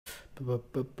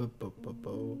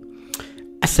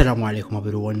Assalamu alaikum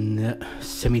everyone.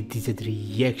 Samir did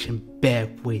reaction back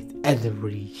with other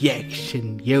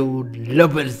reaction, yo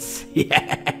lovers.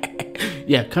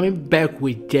 Yeah, coming back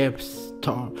with Jeff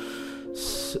Star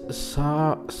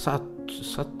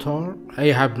Satur. I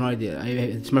have no idea.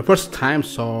 It's my first time,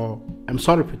 so I'm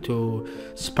sorry to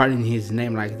spelling his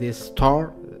name like this.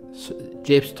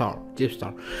 Jeff Star.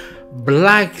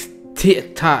 Black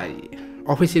tie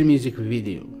official music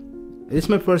video. This is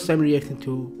my first time reacting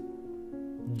to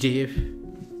Jeff,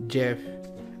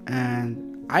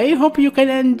 and I hope you can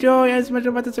enjoy as much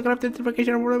about the subscribe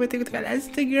notification for everything on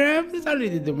Instagram. It's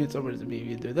already doing so much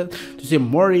video that to see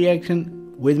more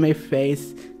reaction with my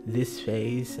face, this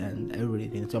face, and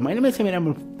everything. So my name is Samir.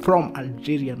 I'm from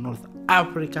Algeria, North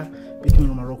Africa,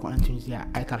 between Morocco and Tunisia.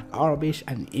 I talk Arabic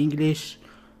and English,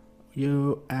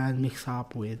 and mix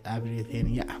up with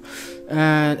everything.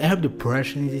 And I have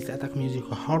depression. This attack music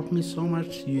helped me so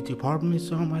much, YouTube helped me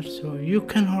so much, so you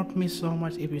can help me so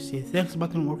much if you see thanks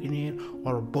button working here,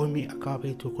 or buy me a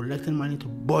copy to collecting money to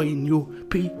buy new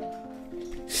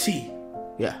PC.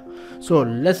 So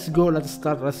let's go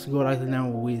right now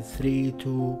with 3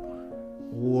 2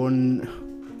 1.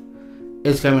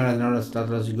 It's coming right now. Let's go.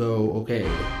 Okay,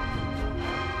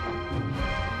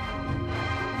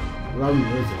 loud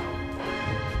music.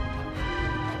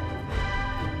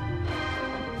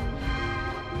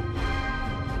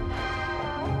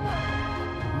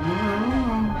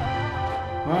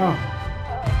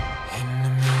 In the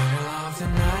middle of the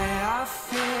night, I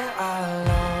fear I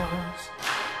lost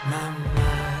my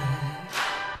mind.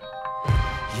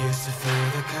 Used to feel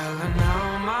the color,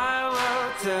 now my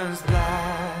world turns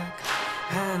black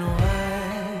and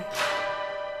white.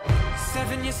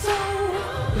 7 years old,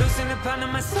 losing the pound of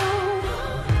my soul.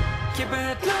 Keep my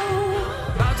head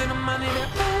low, bound to the money to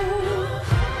owe.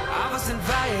 I was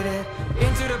invited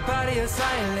into the party of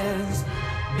silence.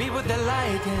 Be what they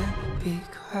like and be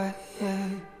quiet.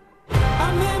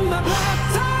 I'm in my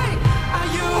black tie. Are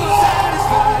you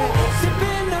satisfied?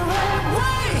 Sipping the red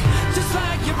wine, just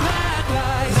like your black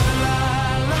lies. La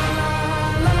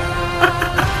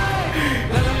la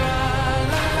la la la la la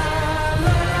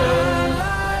la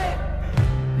la.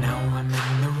 Now I'm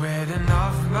in the wedding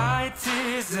of my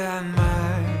tears and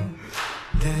my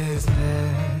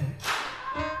despair.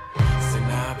 Soon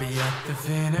I'll be at the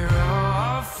funeral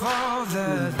of all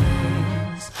the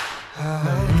things I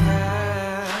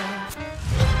care.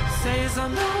 Say yes or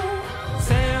no,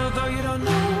 say although you don't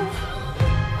know.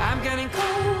 I'm getting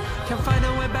cold, can't find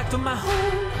a way back to my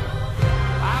home.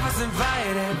 I was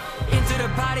invited into the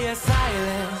party of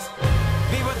silence.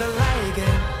 Be what they like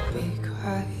and be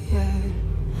quiet.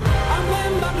 I'm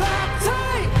in my black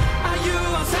tie. Are you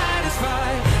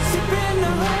unsatisfied? Sipping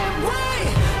the red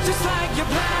wine, just like your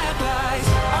black lies.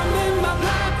 I'm in my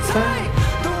black tie.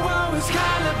 The world is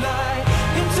colorblind.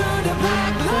 Into the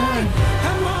black light,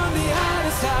 I'm on the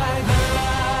other side.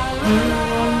 La la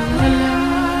la la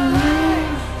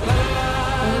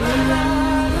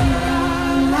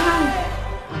la.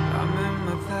 I'm in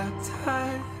my black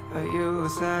tie. Are you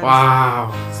satisfied?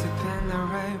 Wow. Sipping the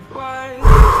red wine,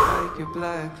 like your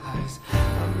black lies.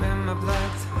 I'm in my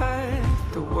black tie.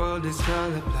 The world is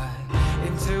colorblind.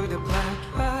 Into the black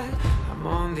light, I'm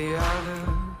on the other.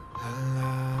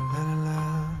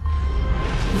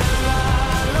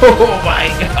 Oh my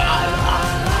god.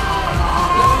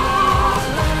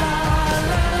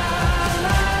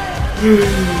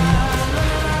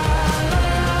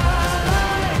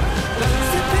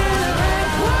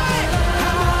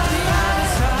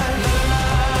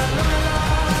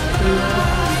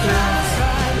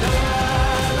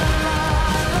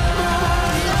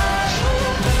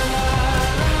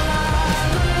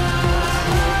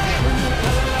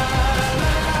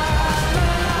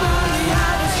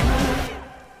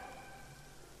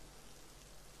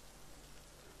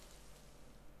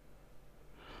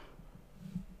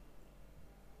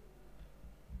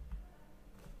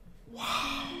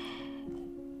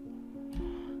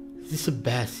 This is the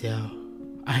best, yo.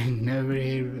 I never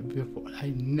heard it before.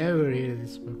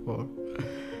 This before.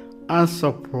 And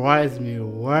surprised me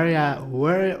where I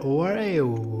was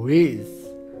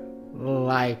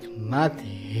like not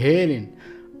hearing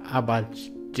about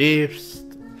Jeff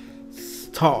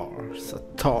Satur.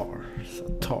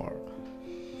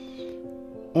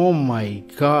 Oh my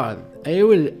god. I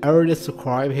will already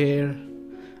subscribe here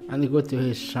and go to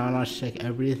his channel, check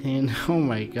everything. Oh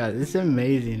my god, this is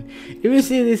amazing. If you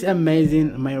see this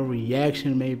amazing, my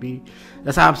reaction maybe,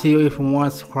 that's up to you. If you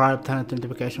want, subscribe, turn on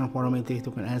notification, follow me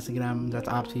TikTok and Instagram, that's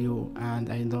up to you. And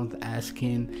I don't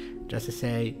asking just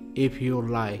say if you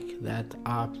like that,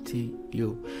 up to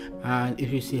you. And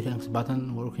if you see thanks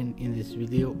button working in this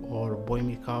video or buy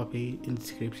me coffee in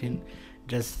description,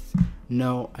 just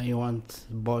know I want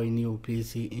buy new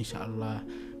PC inshallah.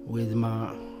 With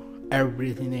my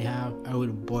everything I have, I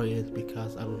will buy it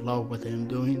because I love what I am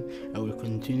doing. I will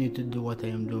continue to do what I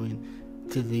am doing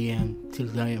till the end,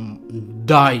 till I am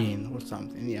dying or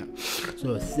something. Yeah,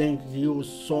 so thank you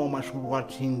so much for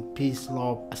watching. Peace,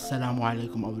 love, assalamu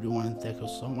alaikum everyone. Thank you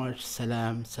so much.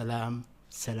 Salam, salam,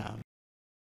 salam.